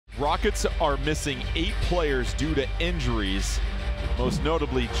Rockets are missing 8 players due to injuries, most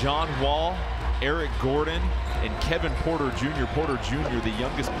notably John Wall, Eric Gordon, and Kevin Porter Jr. Porter Jr., the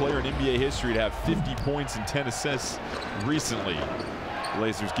youngest player in NBA history to have 50 points and 10 assists recently.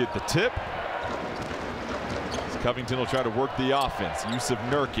 Blazers get the tip. Covington will try to work the offense. Jusuf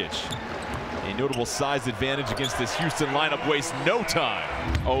Nurkic. A notable size advantage against this Houston lineup, wastes no time.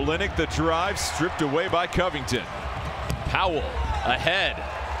 Olynyk the drive, stripped away by Covington. Powell ahead,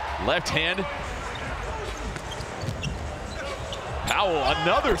 left hand. Powell,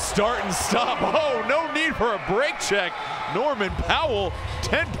 another start and stop. Oh, no need for a break check. Norman Powell,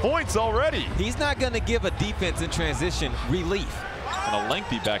 10 points already. He's not going to give a defense in transition relief. And a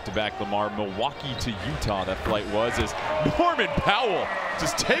lengthy back-to-back, Lamar. Milwaukee to Utah, that flight was, as Norman Powell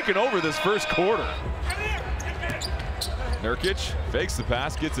just taking over this first quarter. Nurkic fakes the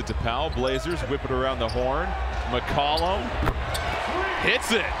pass, gets it to Powell. Blazers whip it around the horn. McCollum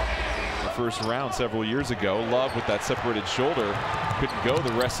hits it. The first round several years ago. Love with that separated shoulder. Couldn't go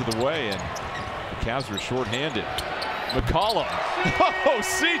the rest of the way, and the Cavs were shorthanded. McCollum. Oh,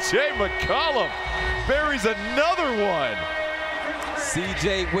 CJ McCollum buries another one.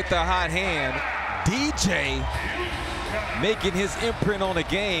 CJ with the hot hand. DJ making his imprint on the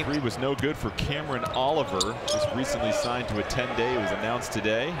game. Three was no good for Cameron Oliver. Just recently signed to a 10-day. It was announced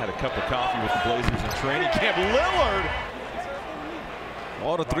today. Had a cup of coffee with the Blazers in training camp. Lillard.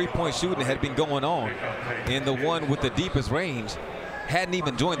 All the three-point shooting had been going on. And the one with the deepest range hadn't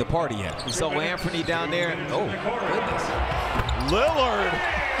even joined the party yet. We saw Anthony down there. Oh, goodness. Lillard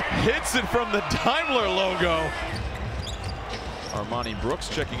hits it from the Daimler logo. Armani Brooks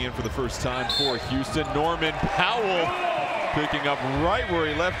checking in for the first time for Houston. Norman Powell picking up right where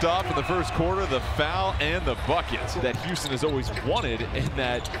he left off in the first quarter, the foul and the bucket that Houston has always wanted in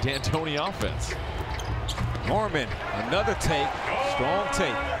that D'Antoni offense. Norman, another take, strong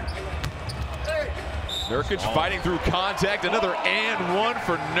take. Nurkic fighting through contact, another and one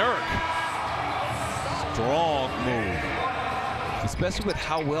for Nurk. Strong move, especially with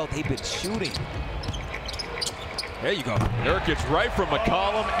how well they've been shooting. There you go. Nurkic right from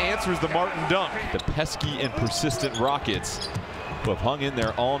McCollum answers the Martin dunk. The pesky and persistent Rockets who have hung in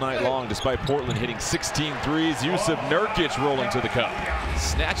there all night long despite Portland hitting 16 threes. Jusuf Nurkic rolling to the cup.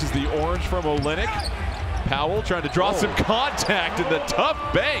 Snatches the orange from Olynyk. Powell trying to draw some contact in the tough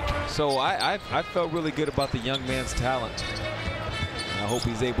bank. So I felt really good about the young man's talent. I hope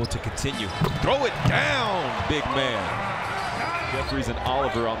he's able to continue. Throw it down, big man. Jeffries and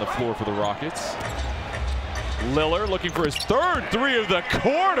Oliver on the floor for the Rockets. Lillard looking for his third three of the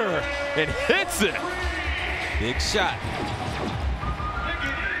quarter and hits it. Big shot.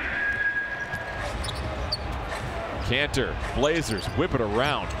 Cantor, Blazers whip it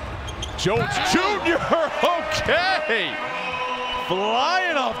around. Jones Jr. Okay.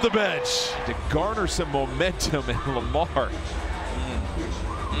 Flying off the bench to garner some momentum in Lamar.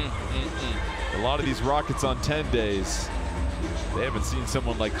 A lot of these Rockets on 10 days. They haven't seen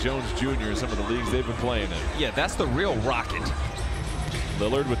someone like Jones Jr. in some of the leagues they've been playing in. Yeah, that's the real Rocket.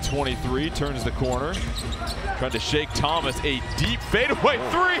 Lillard with 23, turns the corner. Trying to shake Thomas, a deep fadeaway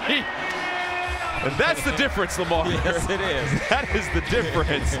three. And that's the difference, Lamar. Yes, it is. That is the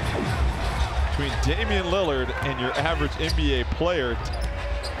difference between Damian Lillard and your average NBA player.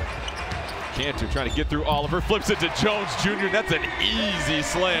 Cantor trying to get through Oliver, flips it to Jones Jr. That's an easy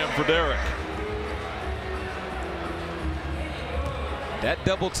slam for Derek. That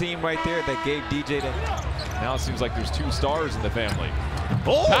double team right there that gave DJ that. Now it seems like there's 2 stars in the family.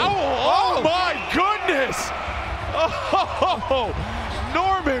 Oh! Powell! Oh my goodness! Oh!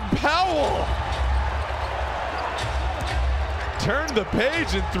 Norman Powell! Turned the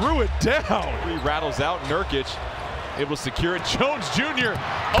page and threw it down. He rattles out. Nurkic able to secure it. Jones Jr.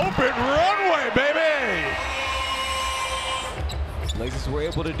 Open runway, baby! Blazers were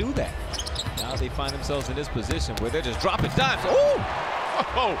able to do that. Now they find themselves in this position where they're just dropping dimes. Oh!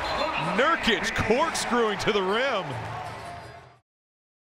 Oh, Nurkic corkscrewing to the rim.